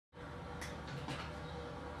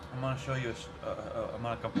going to show you, I'm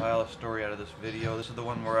going to compile a story out of this video. This is the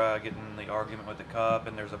one where I get in the argument with the cop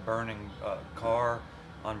and there's a burning car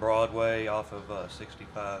on Broadway off of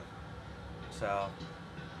I-65 South.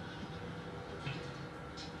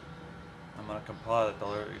 I'm going to compile it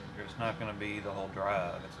though. It's not going to be the whole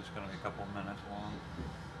drive. It's just going to be a couple minutes long.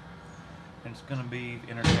 And it's going to be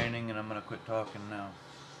entertaining, and I'm going to quit talking now.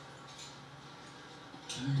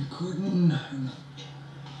 Recording.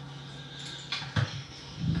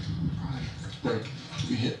 Probably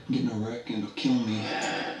getting a wreck and it'll kill me.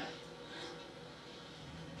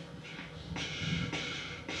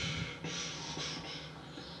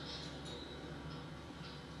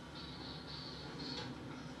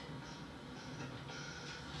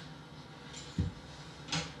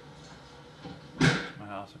 My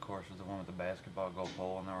house, of course, is the one with the basketball goal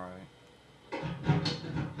pole on the right.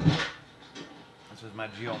 This is my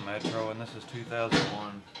Geo Metro, and this is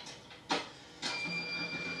 2001.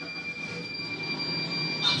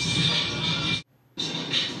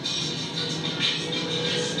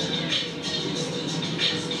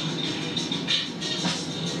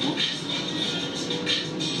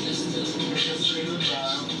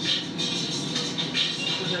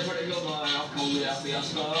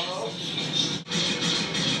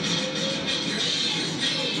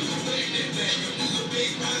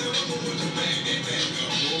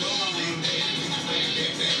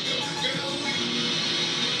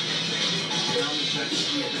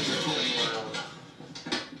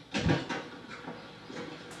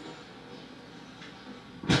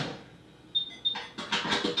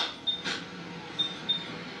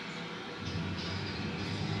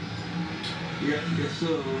 Yeah, guess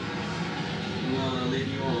so. I'll leave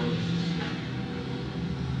you on.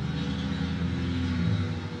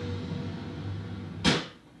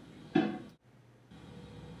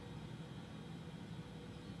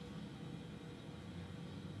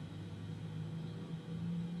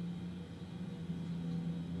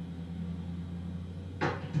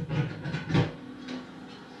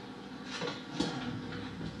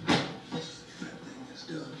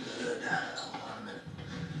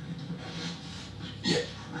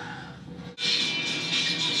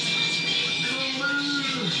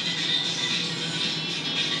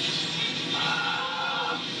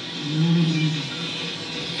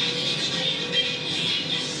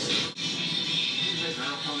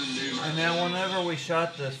 And now, whenever we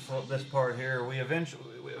shot this part here, we eventually,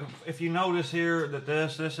 if you notice here that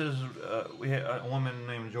this is we had a woman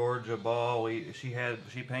named Georgia Ball. She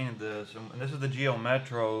painted this, and this is the Geo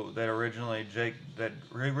Metro that originally that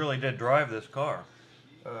really did drive this car,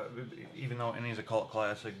 even though and he's a cult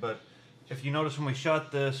classic. But if you notice when we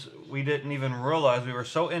shot this, we didn't even realize we were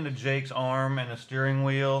so into Jake's arm and the steering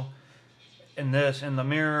wheel. And this and the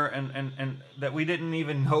mirror and that we didn't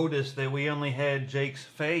even notice that we only had Jake's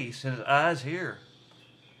face and his eyes here.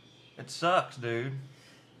 It sucks, dude.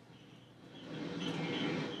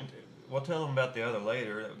 We'll tell them about the other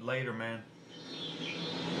later, man.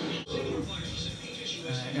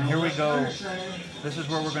 And here we go. This is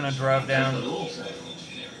where we're gonna drive down.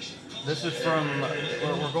 This is from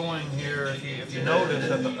where we're going here. If you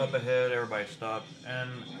notice up ahead, everybody stopped. And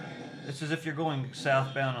this is if you're going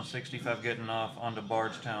southbound on 65, getting off onto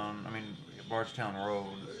Bardstown Road.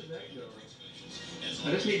 I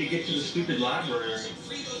just need to get to the stupid library.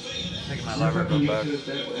 Taking my library book back. I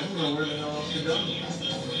don't know where the hell else to go.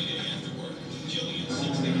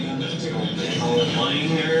 Plane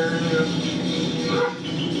here.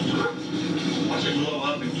 Watch it blow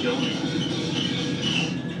up and kill me.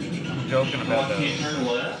 I'm joking about that. I can't turn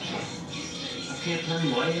left. I can't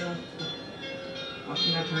turn left. Why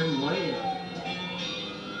can't I turn left?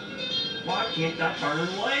 Why can't I turn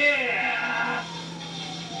left?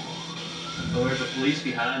 Oh, there's a police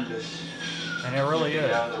behind us. And it really is.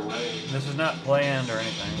 Get out of their way. This is not planned or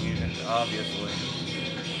anything, obviously.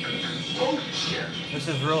 Oh, shit. This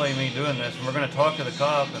is really me doing this, and we're going to talk to the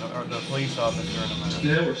cop or the police officer in a minute.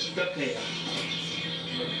 Yeah, we're stuck here.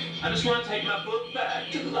 I just want to take my book back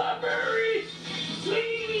to the library.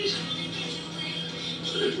 Please.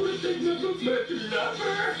 I just want to take my book back to the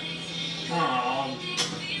library. Aww.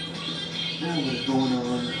 Now what's going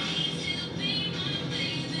on?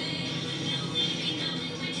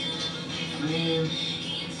 Man,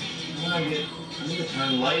 I need to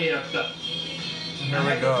turn left. Here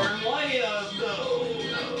we go. Turn left. No.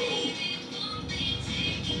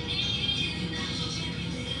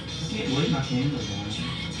 I can't believe my camera's on.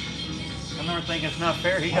 I remember thinking it's not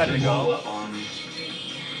fair. He got to go. Up on me.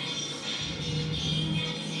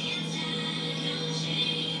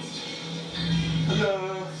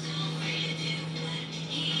 Hello.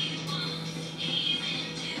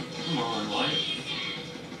 Come on, light.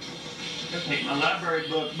 I'll take my library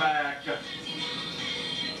book back.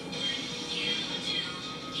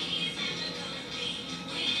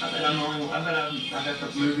 I bet I got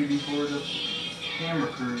the movie before the camera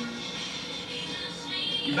crew.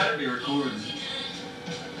 You better be recording.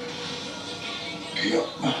 Yep.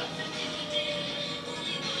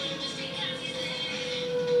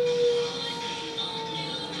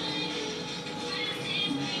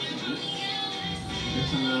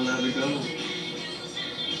 Guess I'm not allowed to go.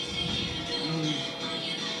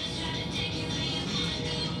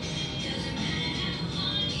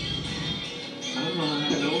 I don't know how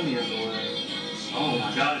to go any other way. Oh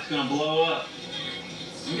my God, it's gonna blow up.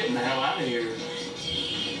 I'm getting the hell out of here.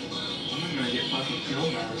 I'm not gonna get fucking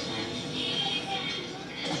killed by this thing.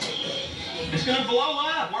 It's gonna blow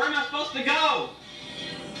up. Where am I supposed to go?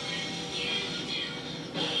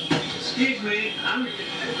 Excuse me, am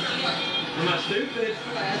I stupid?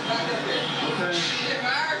 Okay.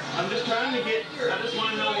 I'm just trying to get, I just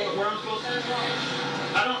want to know where I'm supposed to.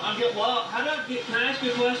 I get lost. How do I get, can I ask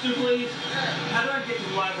you a question, please? How do I get to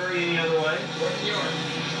the library any other way?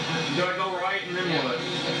 Do I go right and then what?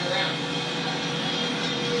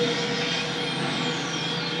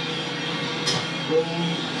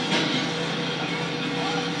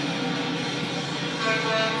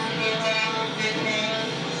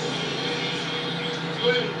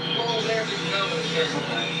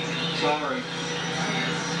 Okay. Sorry.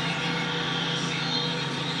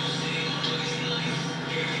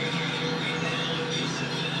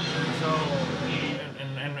 So,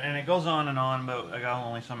 and it goes on and on, but I got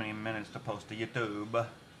only so many minutes to post to YouTube.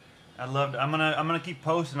 I'm gonna keep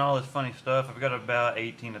posting all this funny stuff. I've got about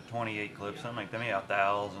 18 to 28 clips, something like that, maybe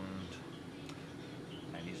 1,000.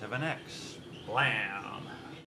 97X. Blam.